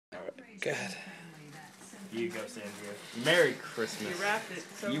God. Here you go, Sandrya. Merry Christmas. You wrapped it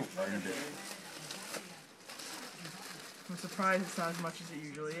so You earned it. I'm surprised it's not as much as it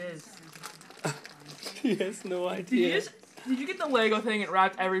usually is. He has no idea. Did you get the Lego thing and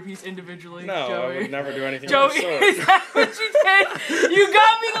wrapped every piece individually, No, Joey? I would never do anything Joey, of the sort. is that what you did? You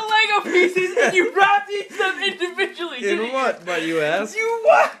got me the Lego pieces and you wrapped each of them individually, In didn't what? But you asked? you? You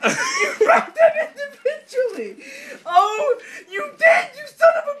what? You wrapped them individually! Oh, you did, you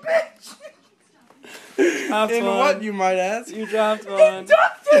son of a bitch! Dropped In one. what, you might ask? You dropped In one.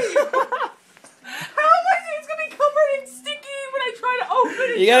 duct tape! How am I saying it's gonna be covered in sticky when I try to open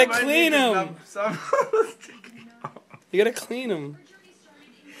it? You gotta Might clean need to them. some- You gotta clean them.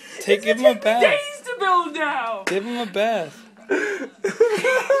 It's Give gonna him a take me bath. days to build now! Give him a bath.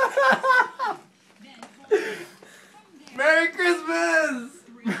 Merry Christmas!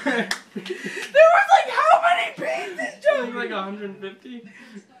 There was like how many pieces, Joey? Like 150,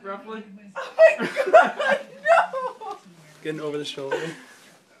 roughly. Oh my god, no! Getting over the shoulder.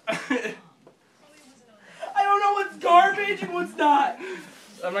 I don't know what's garbage and what's not.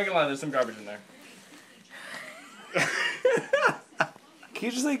 I'm not gonna lie, there's some garbage in there. Can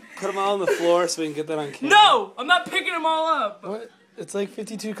you just like put them all on the floor so we can get that on camera? No! I'm not picking them all up. What? It's like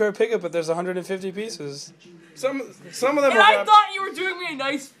 52 card pickup, but there's 150 pieces. Some of them And are I wrapped. thought you were doing me a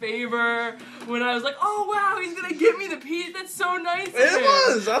nice favor when I was like, oh wow, he's gonna give me the piece. That's so nice of him. It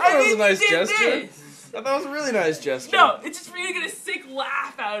was! I thought it was a And then nice you did gesture. this. I thought it was a really nice gesture. No, it's just for you to get a sick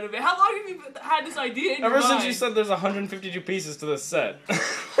laugh out of it. How long have you had this idea in your Ever since mind? you said there's 152 pieces to this set.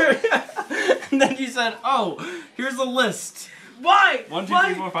 And then you said, oh, here's a list. Why? 1, 2, Why?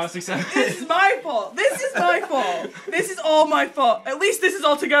 3, 4, 5, 6, 7. This is my fault. This is my fault. This is all my fault. At least this is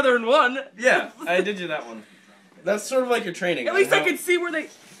all together in one. Yeah, I did you that one. That's sort of like your training. At least I could see where they...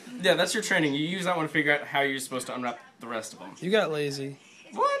 Yeah, that's your training. You use that one to figure out how you're supposed to unwrap the rest of them. You got lazy.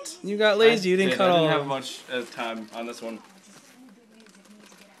 What? You got lazy. You didn't cut I all didn't of have them. much time on this one.